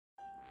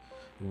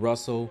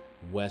Russell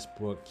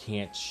Westbrook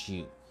can't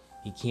shoot.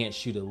 He can't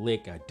shoot a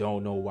lick. I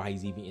don't know why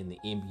he's even in the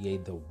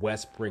NBA. The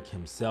Westbrick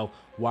himself.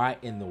 Why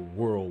in the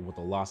world would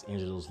the Los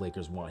Angeles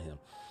Lakers want him?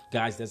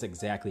 Guys, that's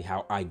exactly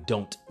how I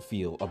don't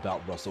feel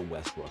about Russell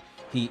Westbrook.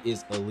 He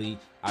is elite.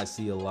 I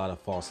see a lot of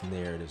false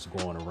narratives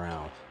going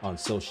around on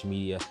social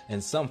media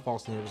and some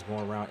false narratives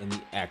going around in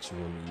the actual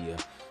media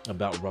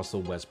about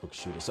Russell Westbrook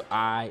shooting. So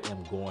I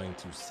am going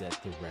to set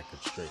the record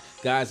straight.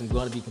 Guys, I'm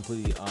going to be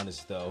completely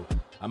honest though.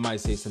 I might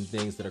say some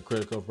things that are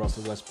critical of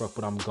Russell Westbrook,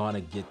 but I'm going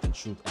to get the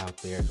truth out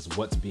there because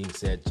what's being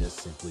said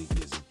just simply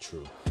isn't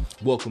true.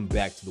 Welcome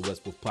back to the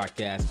Westbrook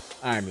Podcast.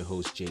 I am your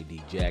host,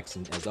 JD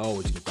Jackson. As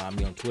always, you can find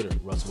me on Twitter,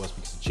 Russell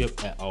Westbrook's a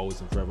Chip, at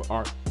Always and Forever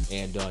Art,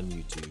 and on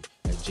YouTube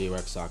at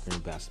JREC Soccer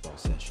and Basketball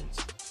Sessions.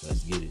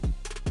 Let's get it.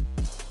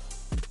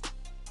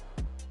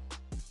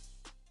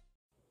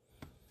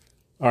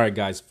 All right,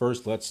 guys,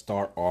 first let's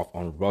start off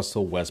on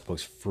Russell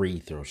Westbrook's free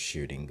throw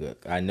shooting. Good.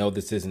 I know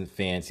this isn't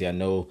fancy. I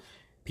know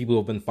people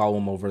have been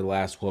following him over the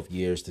last 12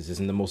 years. This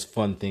isn't the most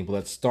fun thing, but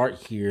let's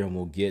start here and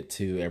we'll get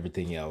to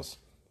everything else.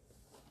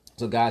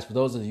 So, guys, for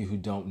those of you who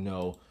don't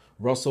know,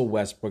 Russell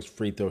Westbrook's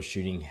free throw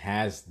shooting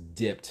has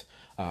dipped,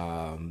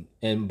 but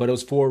it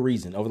was for a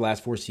reason over the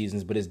last 4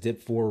 seasons. But it's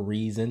dipped for a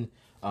reason.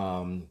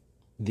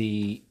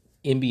 The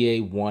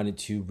NBA wanted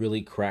to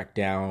really crack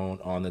down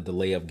on the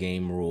delay of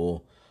game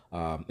rule,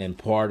 and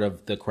part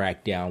of the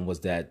crackdown was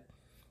that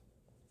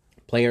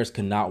players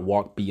cannot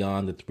walk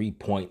beyond the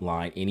 3-point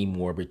line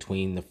anymore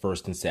between the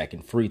first and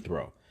second free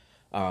throw.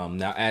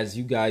 Now, as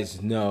you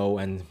guys know,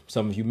 and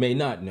some of you may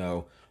not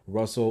know,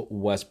 Russell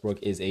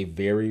Westbrook is a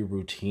very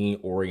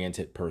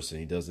routine-oriented person.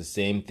 He does the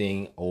same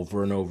thing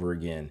over and over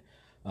again.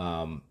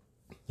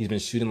 He's been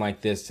shooting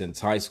like this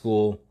since high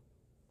school.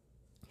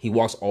 He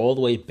walks all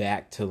the way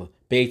back to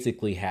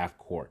basically half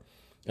court,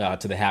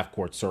 to the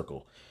half-court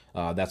circle.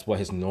 That's what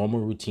his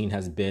normal routine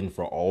has been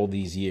for all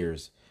these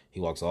years. He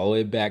walks all the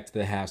way back to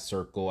the half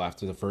circle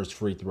after the first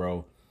free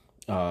throw,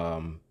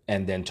 and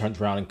then turns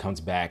around and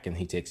comes back and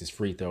he takes his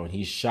free throw. And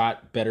he's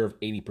shot better of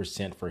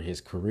 80% for his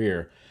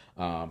career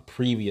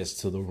previous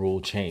to the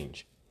rule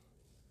change.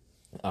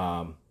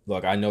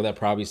 Look, I know that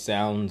probably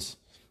sounds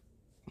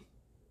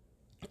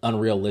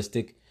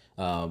unrealistic,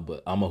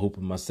 but I'm a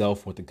hooper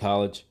myself, went to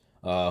college,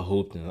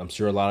 hooped, and I'm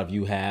sure a lot of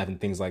you have and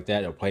things like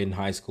that, or played in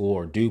high school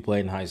or do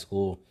play in high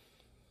school.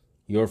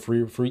 Your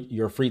free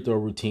throw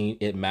routine,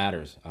 it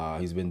matters.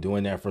 He's been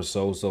doing that for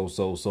so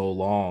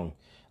long.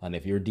 And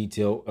if you're a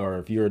detail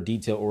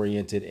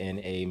oriented and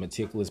a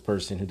meticulous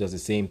person who does the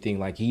same thing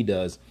like he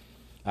does,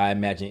 I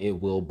imagine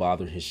it will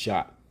bother his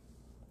shot.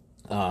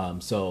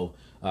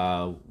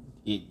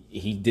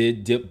 He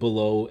did dip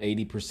below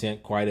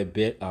 80% quite a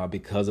bit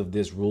because of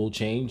this rule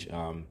change.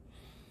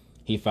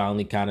 He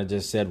finally kind of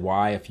just said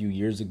why a few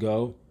years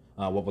ago.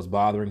 What was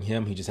bothering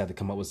him. He just had to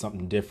come up with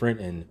something different.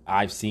 And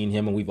I've seen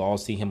him, and we've all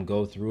seen him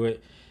go through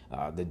it.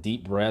 The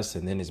deep breaths,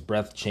 and then his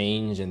breath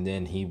changed, and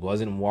then he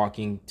wasn't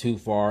walking too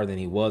far, then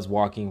he was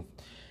walking.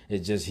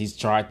 It's just he's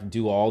tried to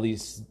do all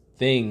these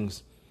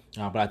things,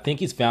 but I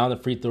think he's found a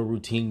free throw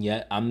routine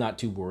yet. I'm not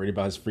too worried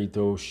about his free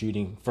throw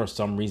shooting for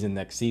some reason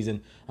next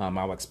season.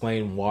 I'll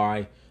explain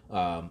why.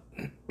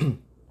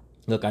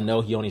 Look, I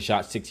know he only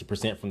shot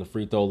 60% from the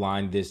free throw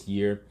line this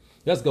year.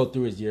 Let's go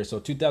through his year. So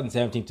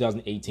 2017,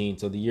 2018,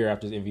 so the year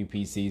after his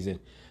MVP season,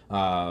 he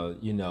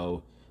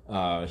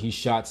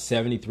shot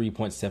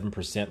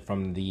 73.7%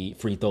 from the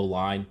free throw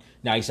line.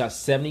 Now, he shot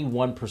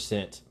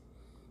 71%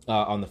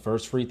 on the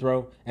first free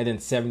throw and then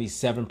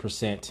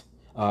 77%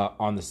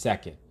 on the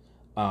second.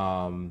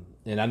 And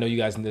I know you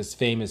guys in this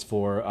famous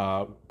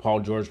for Paul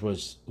George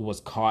was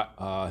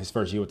caught his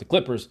first year with the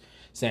Clippers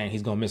saying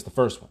he's going to miss the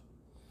first one.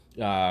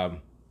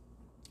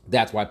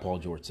 That's why Paul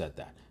George said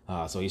that.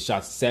 So he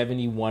shot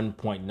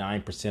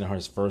 71.9% on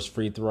his first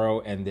free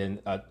throw and then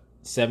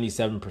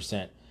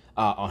 77%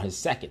 on his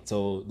second.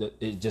 So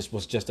it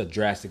was just a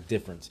drastic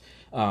difference.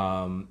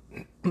 In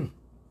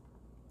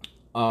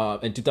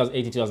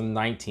 2018,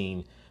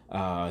 2019,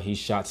 he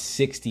shot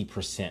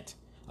 60%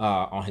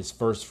 on his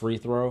first free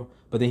throw,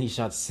 but then he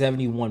shot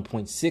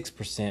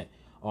 71.6%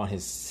 on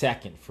his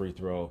second free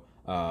throw.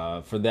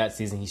 For that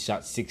season, he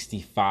shot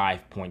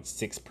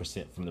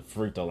 65.6% from the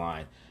free throw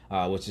line.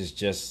 Which is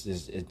just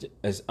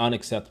is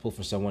unacceptable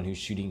for someone who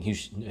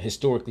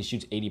historically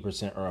shoots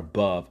 80% or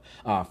above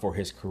for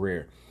his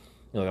career.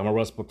 I'm a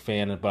Westbrook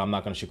fan, but I'm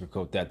not going to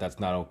sugarcoat that. That's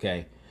not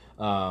okay.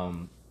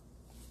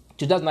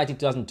 2019,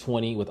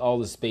 2020, with all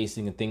the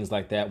spacing and things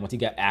like that, once he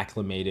got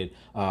acclimated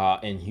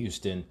in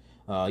Houston,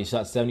 he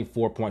shot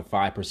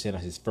 74.5% on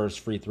his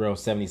first free throw,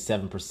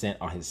 77%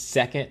 on his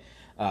second,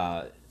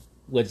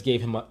 which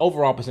gave him an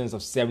overall percentage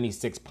of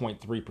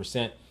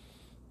 76.3%.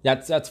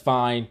 That's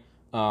fine.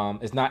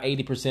 It's not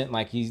 80%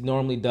 like he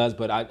normally does,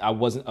 but I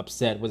wasn't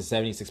upset with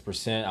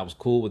 76%. I was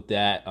cool with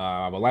that.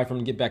 I would like for him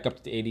to get back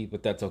up to 80,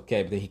 but that's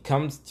okay. But then he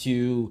comes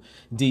to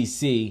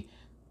DC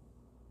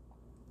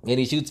and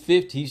he shoots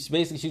 50. He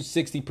basically shoots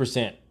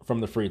 60%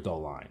 from the free throw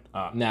line.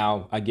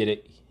 Now I get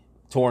it,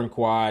 torn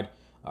quad,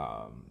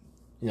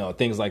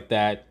 things like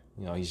that.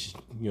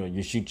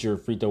 You shoot your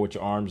free throw with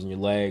your arms and your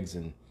legs,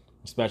 and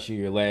especially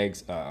your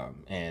legs,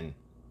 and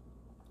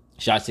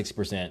shot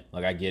 60%.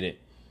 Like, I get it.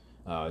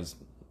 He's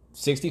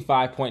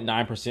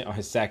 65.9% on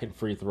his second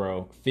free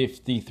throw,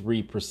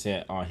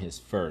 53% on his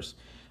first.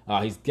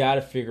 He's got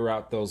to figure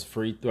out those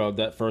free throw,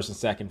 that first and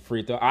second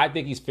free throw. I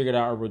think he's figured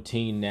out a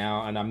routine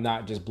now, and I'm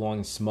not just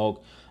blowing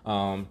smoke.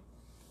 Over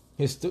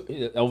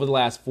the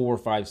last 4 or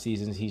 5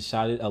 seasons, he's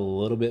shot it a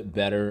little bit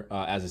better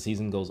as the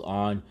season goes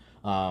on.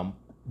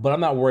 But I'm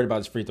not worried about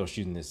his free throw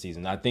shooting this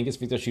season. I think his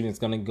free throw shooting is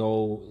going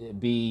to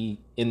be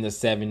in the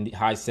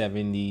high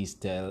 70s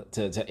to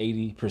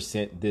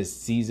 80% this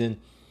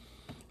season.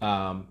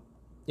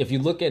 If you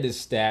look at his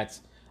stats,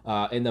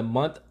 in the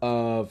month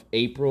of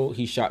April,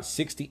 he shot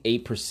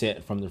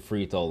 68% from the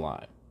free throw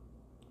line.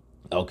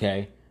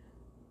 Okay.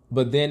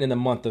 But then in the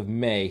month of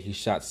May, he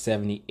shot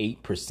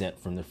 78%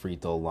 from the free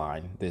throw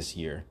line this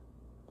year.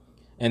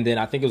 And then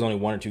I think it was only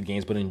 1 or 2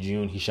 games, but in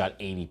June, he shot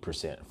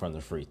 80% from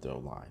the free throw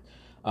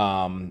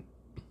line.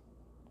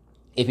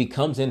 If he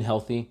comes in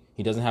healthy,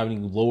 he doesn't have any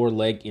lower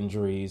leg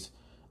injuries.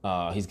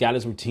 He's got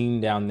his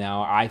routine down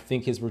now. I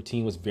think his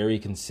routine was very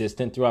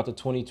consistent throughout the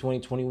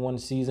 2020-21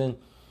 season.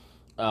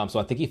 So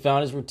I think he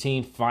found his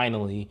routine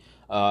finally,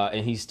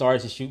 and he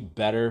started to shoot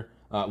better,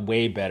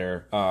 way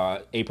better,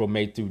 April,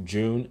 May through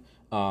June.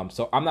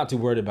 So I'm not too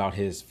worried about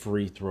his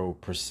free throw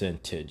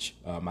percentage.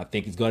 I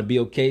think he's going to be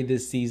okay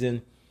this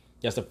season.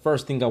 That's the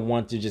first thing I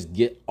want to just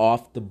get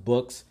off the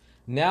books.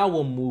 Now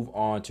we'll move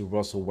on to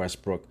Russell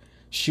Westbrook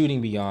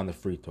shooting beyond the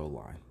free throw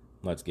line.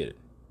 Let's get it.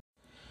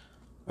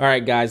 All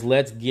right, guys,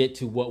 let's get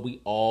to what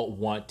we all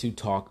want to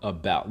talk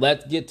about.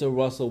 Let's get to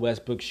Russell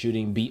Westbrook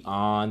shooting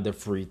beyond the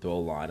free throw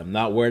line. I'm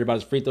not worried about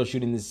his free throw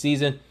shooting this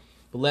season,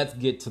 but let's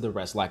get to the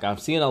rest. Like, I'm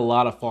seeing a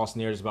lot of false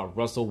narratives about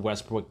Russell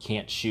Westbrook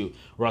can't shoot.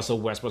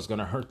 Russell Westbrook's going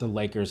to hurt the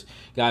Lakers.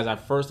 Guys,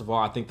 first of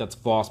all, I think that's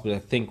false, but I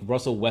think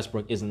Russell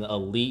Westbrook is an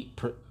elite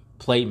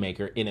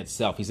playmaker in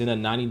itself. He's in the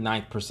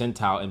 99th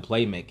percentile in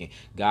playmaking.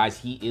 Guys,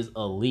 he is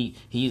elite.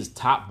 He is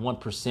top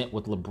 1%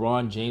 with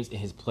LeBron James in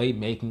his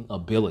playmaking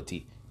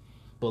ability.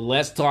 But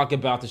let's talk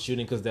about the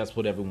shooting, because that's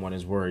what everyone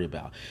is worried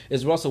about.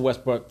 Is Russell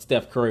Westbrook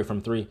Steph Curry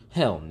from 3?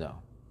 Hell no.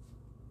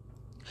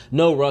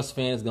 No Russ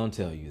fan is going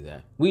to tell you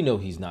that. We know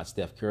he's not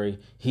Steph Curry.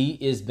 He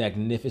is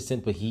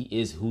magnificent, but he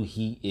is who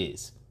he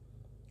is.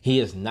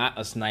 He is not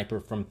a sniper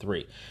from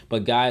 3.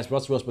 But guys,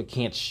 Russell Westbrook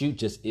can't shoot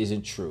just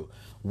isn't true.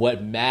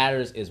 What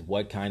matters is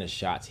what kind of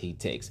shots he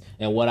takes.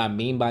 And what I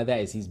mean by that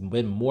is he's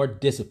been more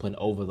disciplined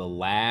over the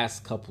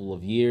last couple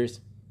of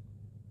years.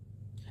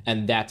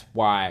 And that's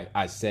why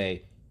I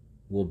say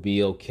will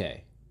be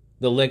okay.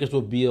 The Lakers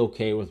will be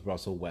okay with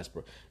Russell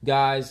Westbrook.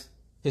 Guys,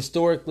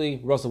 historically,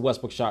 Russell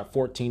Westbrook shot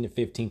 14 to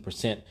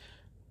 15%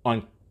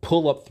 on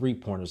pull-up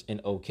three-pointers in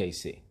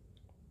OKC.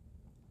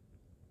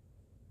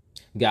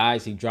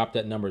 Guys, he dropped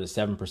that number to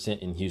 7%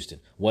 in Houston.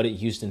 What did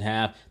Houston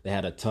have? They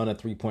had a ton of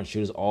three-point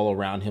shooters all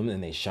around him,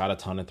 and they shot a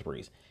ton of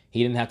threes.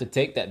 He didn't have to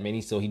take that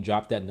many, so he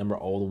dropped that number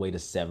all the way to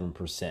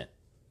 7%.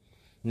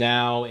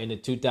 Now, in the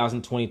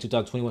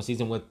 2020-2021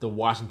 season with the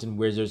Washington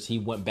Wizards, he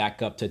went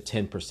back up to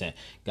 10%.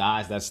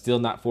 Guys, that's still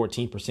not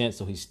 14%,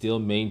 so he still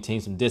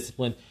maintained some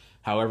discipline.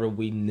 However,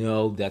 we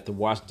know that the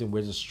Washington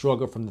Wizards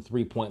struggled from the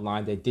three-point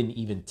line. They didn't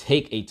even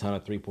take a ton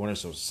of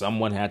three-pointers, so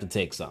someone had to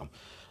take some.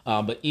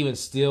 But even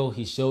still,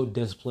 he showed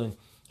discipline.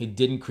 He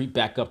didn't creep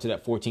back up to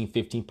that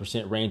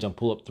 14-15% range on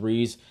pull-up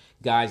threes.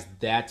 Guys,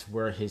 that's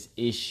where his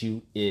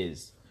issue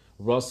is.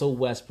 Russell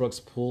Westbrook's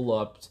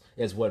pull-ups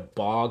is what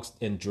bogs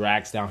and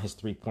drags down his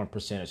three-point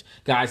percentage.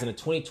 Guys, in the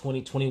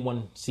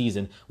 2020-21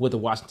 season with the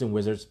Washington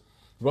Wizards,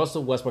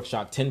 Russell Westbrook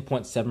shot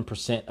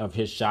 10.7% of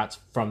his shots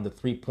from the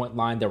three-point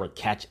line that were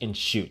catch and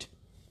shoot.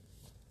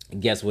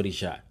 And guess what he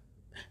shot?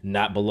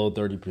 Not below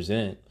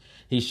 30%.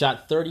 He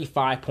shot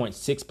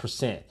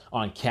 35.6%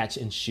 on catch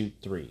and shoot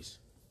threes.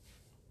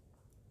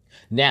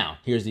 Now,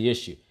 here's the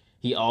issue.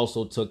 He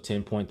also took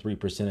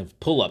 10.3% of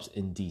pull-ups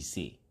in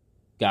DC.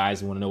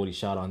 Guys, you want to know what he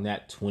shot on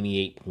that?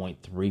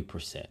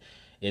 28.3%.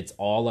 It's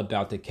all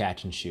about the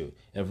catch and shoot.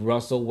 If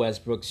Russell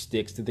Westbrook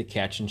sticks to the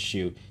catch and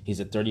shoot,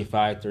 he's a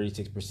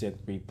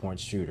 35-36% three-point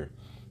shooter.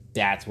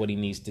 That's what he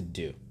needs to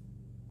do.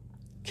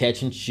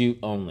 Catch and shoot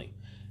only.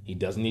 He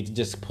doesn't need to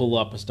just pull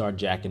up and start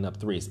jacking up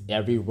threes.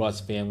 Every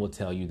Russ fan will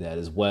tell you that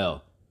as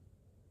well.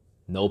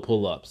 No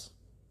pull-ups.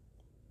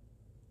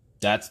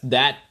 But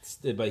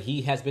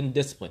he has been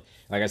disciplined.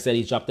 Like I said,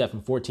 he dropped that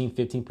from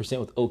 14-15%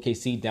 with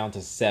OKC down to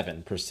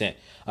 7%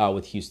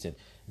 with Houston.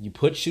 You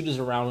put shooters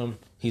around him,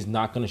 he's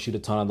not going to shoot a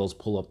ton of those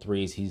pull-up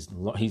threes.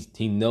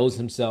 He knows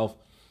himself.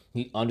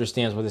 He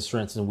understands what his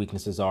strengths and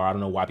weaknesses are. I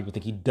don't know why people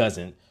think he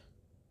doesn't.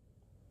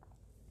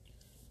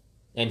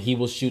 And he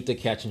will shoot the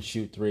catch and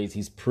shoot threes.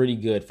 He's pretty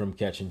good from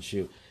catch and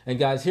shoot. And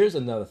guys, here's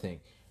another thing.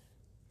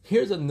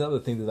 Here's another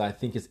thing that I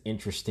think is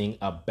interesting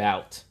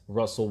about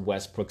Russell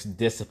Westbrook's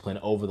discipline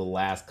over the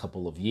last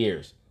couple of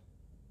years.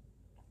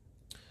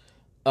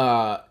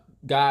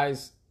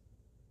 Guys,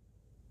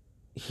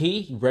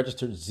 he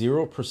registered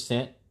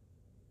 0%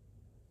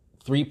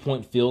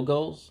 three-point field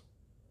goals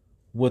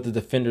with a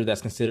defender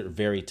that's considered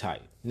very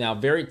tight. Now,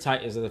 very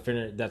tight is a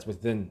defender that's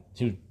within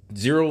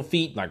 0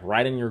 feet, like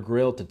right in your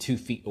grill, to 2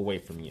 feet away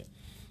from you.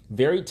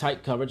 Very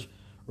tight coverage.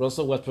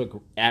 Russell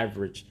Westbrook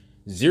averaged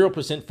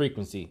 0%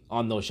 frequency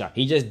on those shots.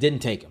 He just didn't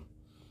take them.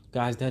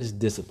 Guys, that is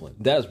discipline.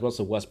 That is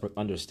Russell Westbrook.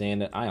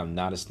 Understand that I am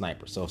not a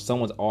sniper. So if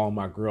someone's all on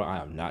my grill, I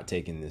am not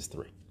taking this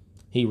three.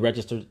 He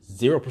registered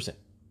 0%.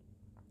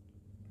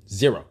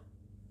 0.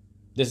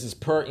 This is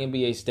per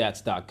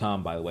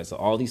NBAstats.com, by the way. So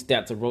all these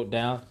stats I wrote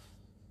down,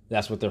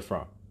 that's what they're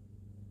from.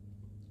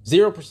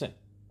 0%.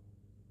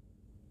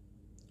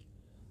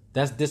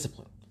 That's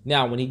discipline.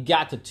 Now, when he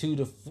got to 2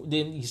 to 4,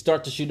 then he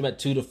started to shoot him at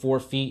 2 to 4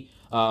 feet.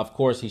 Of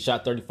course, he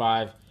shot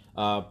 35%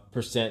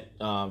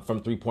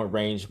 from 3-point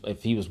range.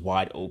 If he was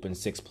wide open,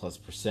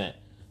 6+%.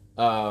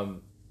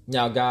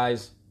 Now,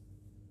 guys,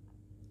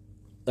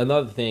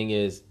 another thing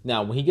is,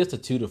 now when he gets to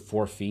 2 to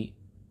 4 feet,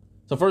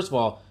 so first of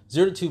all,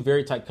 0 to 2,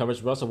 very tight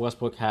coverage. Russell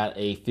Westbrook had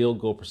a field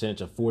goal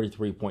percentage of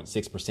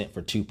 43.6%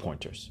 for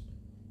 2-pointers.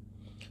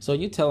 So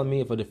you telling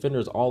me if a defender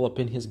is all up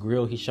in his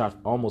grill, he shot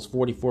almost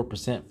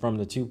 44% from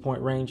the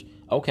 2-point range?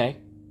 Okay,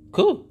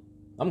 cool.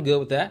 I'm good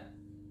with that.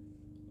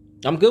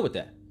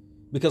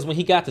 Because when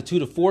he got to 2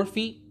 to 4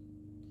 feet,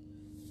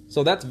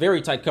 so that's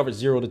very tight coverage,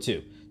 0 to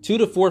 2. 2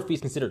 to 4 feet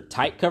is considered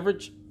tight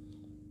coverage.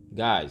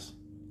 Guys,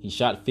 he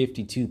shot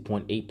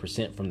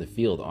 52.8% from the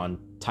field on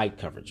tight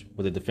coverage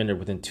with a defender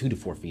within 2 to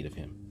 4 feet of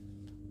him.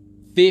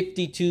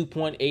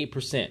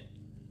 52.8%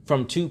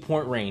 from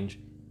 2-point range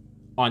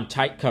on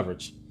tight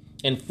coverage,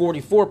 and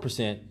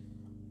 44%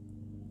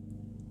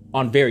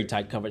 on very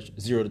tight coverage,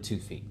 0 to 2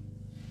 feet.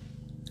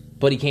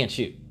 But he can't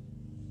shoot.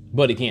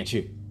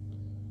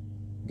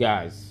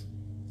 Guys,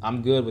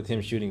 I'm good with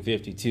him shooting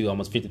 52,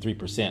 almost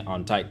 53%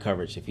 on tight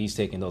coverage if he's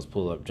taking those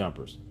pull-up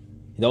jumpers.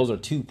 Those are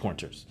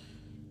 2-pointers.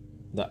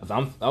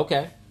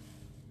 Okay.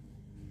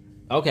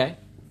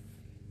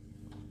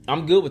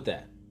 I'm good with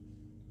that.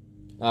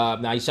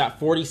 Now, he shot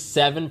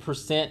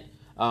 47%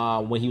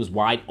 when he was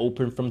wide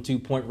open from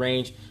 2-point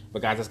range.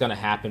 But, guys, that's going to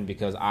happen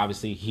because,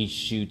 obviously, he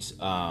shoots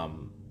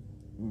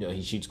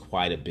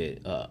quite a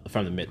bit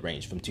from the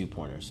mid-range from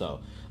 2-pointers.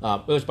 So,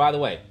 which, by the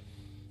way,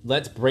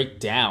 let's break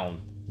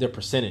down the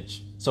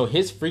percentage. So,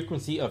 his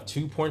frequency of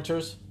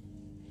 2-pointers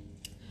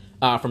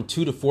from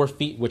 2 to 4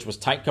 feet, which was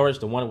tight coverage,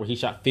 the one where he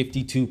shot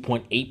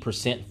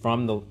 52.8%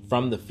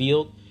 from the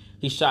field,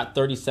 he shot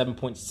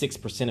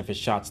 37.6% of his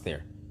shots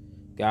there.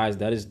 Guys,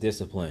 that is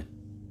discipline.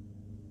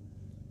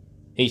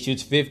 He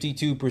shoots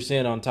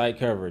 52% on tight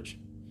coverage,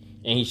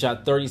 and he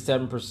shot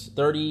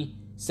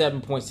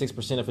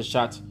 37.6% of his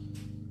shots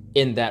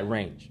in that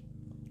range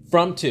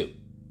from 2.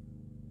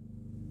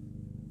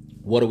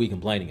 What are we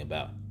complaining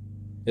about?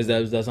 Is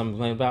that something to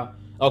complain about?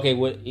 Okay,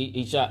 what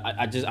he shot?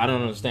 I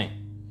don't understand.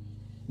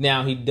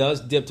 Now, he does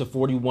dip to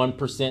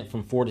 41%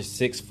 from 4 to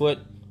 6 foot,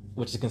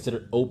 which is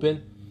considered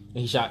open. And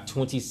he shot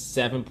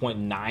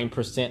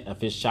 27.9% of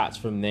his shots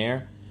from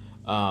there.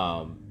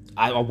 I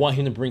want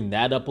him to bring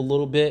that up a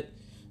little bit.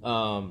 It's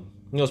one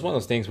of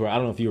those things where I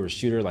don't know if you were a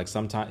shooter, like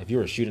sometimes if you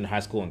were a shooter in high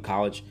school and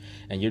college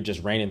and you're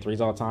just raining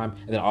threes all the time,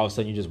 and then all of a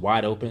sudden you're just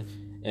wide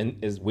open, and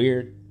it's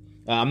weird.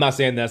 I'm not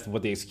saying that's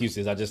what the excuse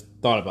is. I just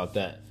thought about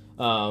that.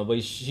 But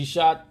he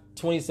shot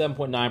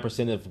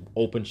 27.9% of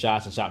open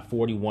shots and shot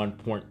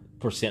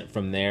 41%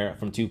 from there,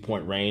 from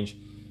 2-point range.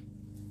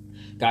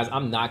 Guys,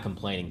 I'm not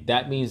complaining.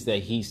 That means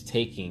that he's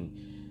taking,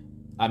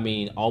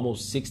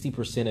 almost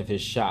 60% of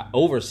his shot,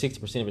 over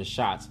 60% of his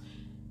shots,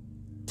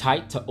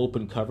 tight to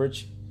open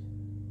coverage,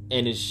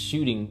 and is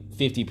shooting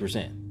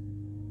 50%.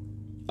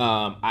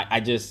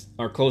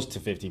 Or close to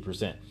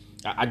 50%.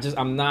 I'm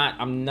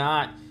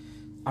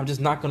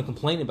just not going to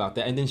complain about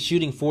that. And then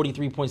shooting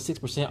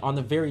 43.6% on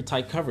the very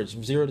tight coverage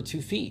from 0 to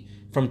 2 feet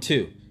from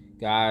 2.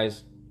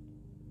 Guys,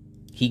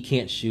 he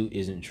can't shoot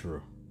isn't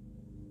true.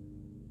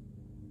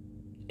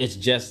 It's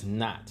just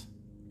not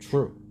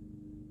true.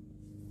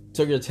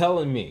 So you're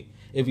telling me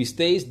if he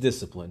stays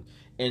disciplined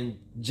and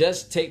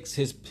just takes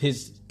his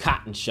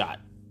cotton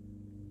shot,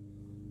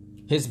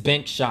 his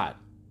bank shot,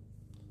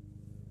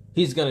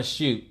 he's going to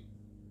shoot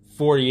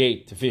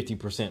 48 to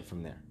 50%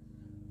 from there.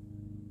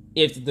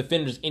 If the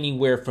defender's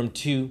anywhere from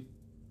 2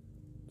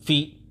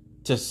 feet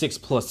to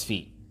 6+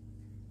 feet.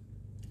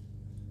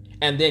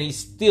 And then he's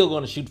still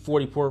going to shoot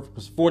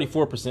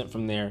 44%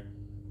 from there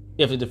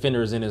if the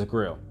defender is in his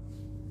grill.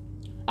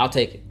 I'll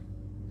take it.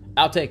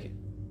 I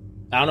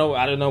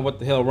don't know what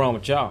the hell wrong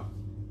with y'all,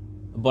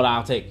 but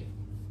I'll take it.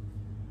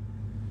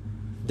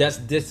 That's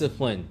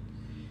discipline.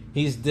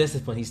 He's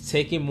disciplined. He's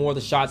taking more of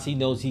the shots he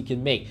knows he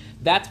can make.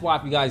 That's why,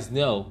 if you guys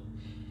know,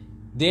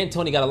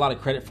 D'Antoni got a lot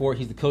of credit for it.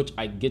 He's the coach.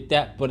 I get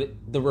that. But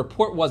the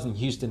report was in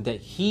Houston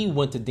that he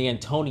went to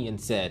D'Antoni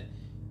and said,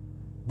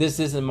 this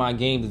isn't my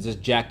game to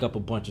just jack up a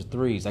bunch of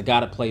threes. I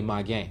got to play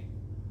my game.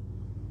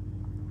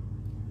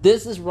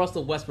 This is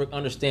Russell Westbrook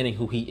understanding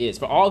who he is.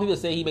 For all people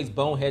say he makes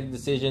boneheaded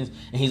decisions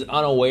and he's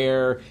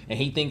unaware and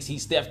he thinks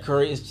he's Steph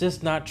Curry, it's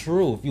just not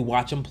true if you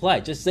watch him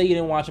play. Just say you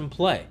didn't watch him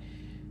play.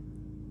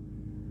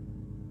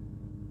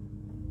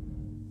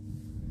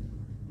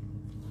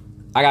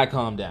 I got to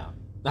calm down.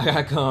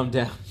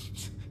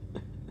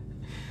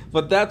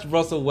 But that's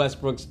Russell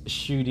Westbrook's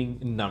shooting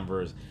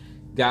numbers.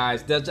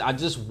 Guys, I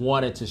just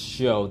wanted to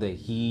show that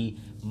he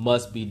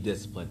must be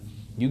disciplined.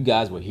 You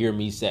guys will hear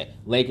me say,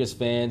 Lakers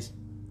fans,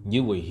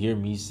 you will hear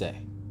me say,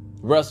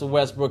 Russell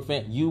Westbrook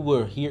fan, you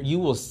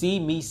will see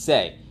me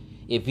say,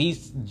 if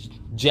he's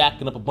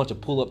jacking up a bunch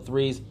of pull-up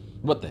threes,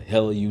 what the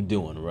hell are you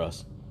doing,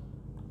 Russ?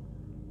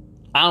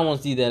 I don't want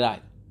to see that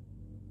either.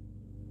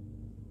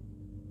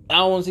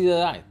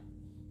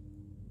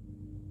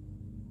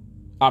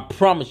 I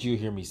promise you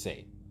hear me say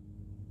it.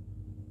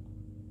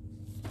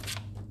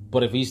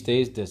 But if he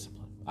stays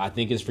disciplined, I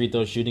think his free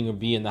throw shooting will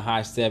be in the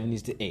high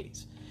 70s to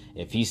 80s.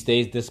 If he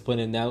stays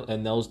disciplined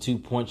in those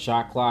 2-point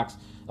shot clocks,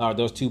 or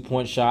those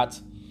 2-point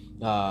shots,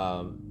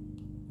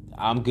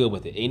 I'm good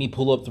with it. Any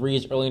pull-up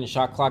threes early in the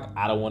shot clock,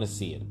 I don't want to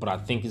see it. But I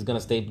think he's going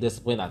to stay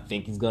disciplined. I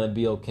think he's going to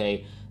be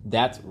okay.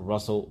 That's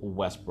Russell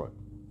Westbrook.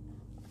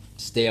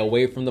 Stay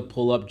away from the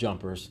pull-up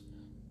jumpers.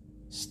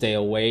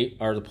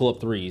 The pull-up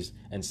threes,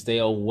 and stay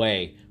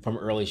away from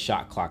early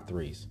shot clock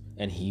threes.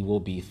 And he will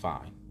be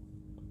fine.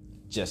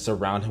 Just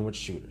surround him with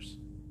shooters.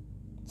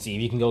 See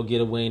if you can go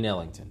get a Wayne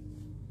Ellington.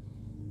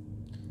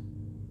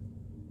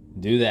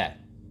 Do that.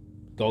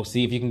 Go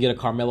see if you can get a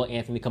Carmelo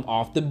Anthony to come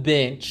off the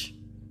bench.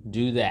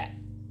 Do that.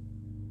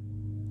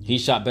 He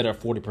shot better at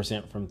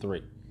 40% from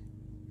three.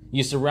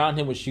 You surround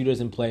him with shooters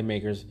and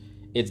playmakers,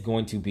 it's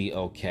going to be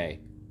okay.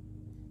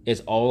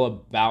 It's all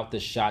about the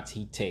shots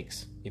he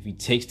takes. If he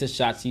takes the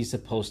shots he's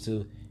supposed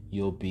to,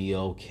 you'll be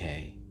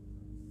okay.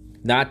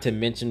 Not to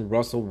mention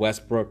Russell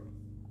Westbrook.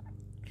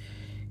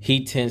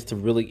 He tends to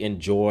really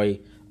enjoy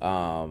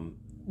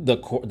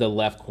the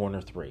left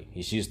corner three.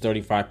 He shoots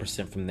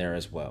 35% from there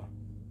as well.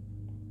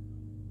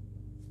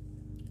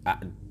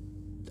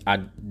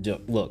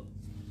 Look,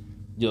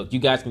 you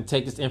guys can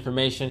take this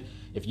information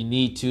if you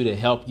need to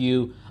help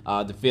you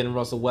defend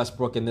Russell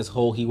Westbrook in this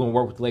whole he won't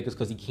work with the Lakers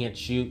because he can't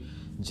shoot.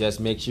 Just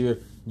make sure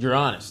you're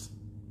honest.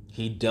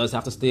 He does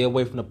have to stay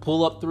away from the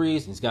pull-up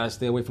threes, and he's got to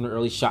stay away from the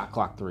early shot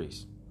clock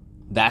threes.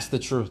 That's the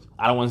truth.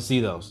 I don't want to see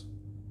those.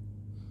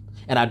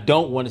 And I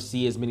don't want to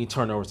see as many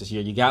turnovers this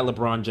year. You got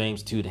LeBron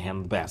James, too, to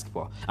handle the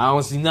basketball. I don't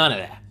want to see none of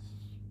that.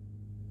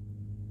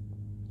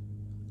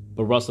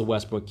 But Russell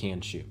Westbrook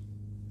can shoot.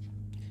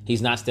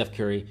 He's not Steph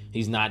Curry.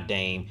 He's not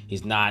Dame.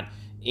 He's not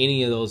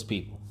any of those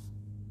people.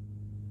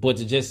 But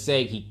to just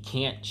say he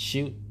can't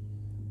shoot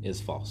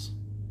is false.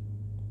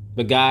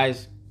 But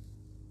guys,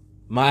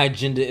 my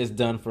agenda is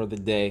done for the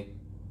day.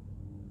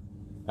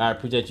 I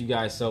appreciate you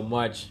guys so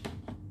much.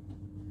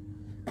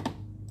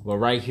 Well,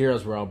 right here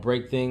is where I'll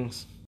break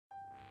things.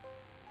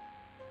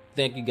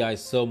 Thank you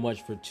guys so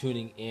much for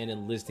tuning in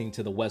and listening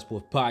to the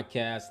Westbrook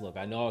podcast. Look,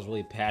 I know I was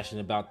really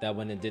passionate about that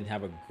one and didn't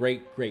have a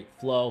great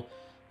flow.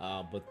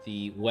 But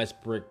the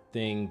Westbrick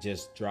thing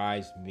just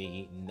drives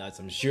me nuts.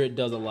 I'm sure it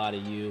does a lot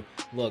of you.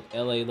 Look,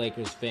 LA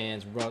Lakers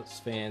fans, Russ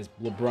fans,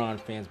 LeBron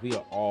fans, we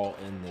are all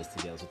in this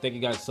together. So thank you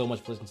guys so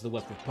much for listening to the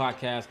Westbrick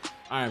podcast.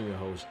 I am your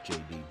host,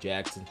 JD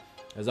Jackson.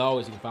 As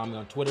always, you can find me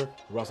on Twitter,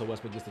 Russell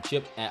Westbrook Gets the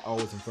Chip, at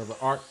Always and Forever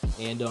Art,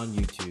 and on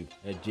YouTube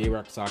at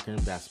J-Rock Soccer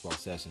and Basketball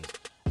Sessions.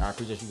 I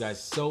appreciate you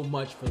guys so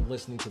much for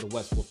listening to the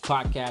Westbrook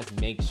podcast.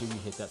 Make sure you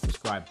hit that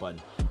subscribe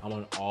button. I'm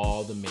on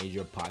all the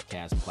major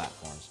podcast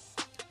platforms.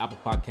 Apple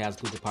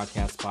Podcasts, Google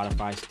Podcasts,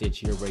 Spotify,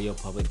 Stitcher, Radio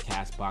Public,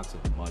 CastBox,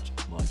 and much,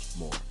 much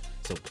more.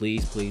 So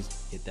please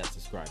hit that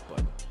subscribe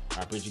button.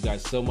 I appreciate you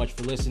guys so much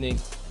for listening.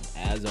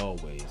 And as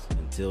always,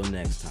 until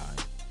next time,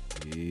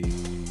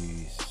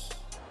 peace.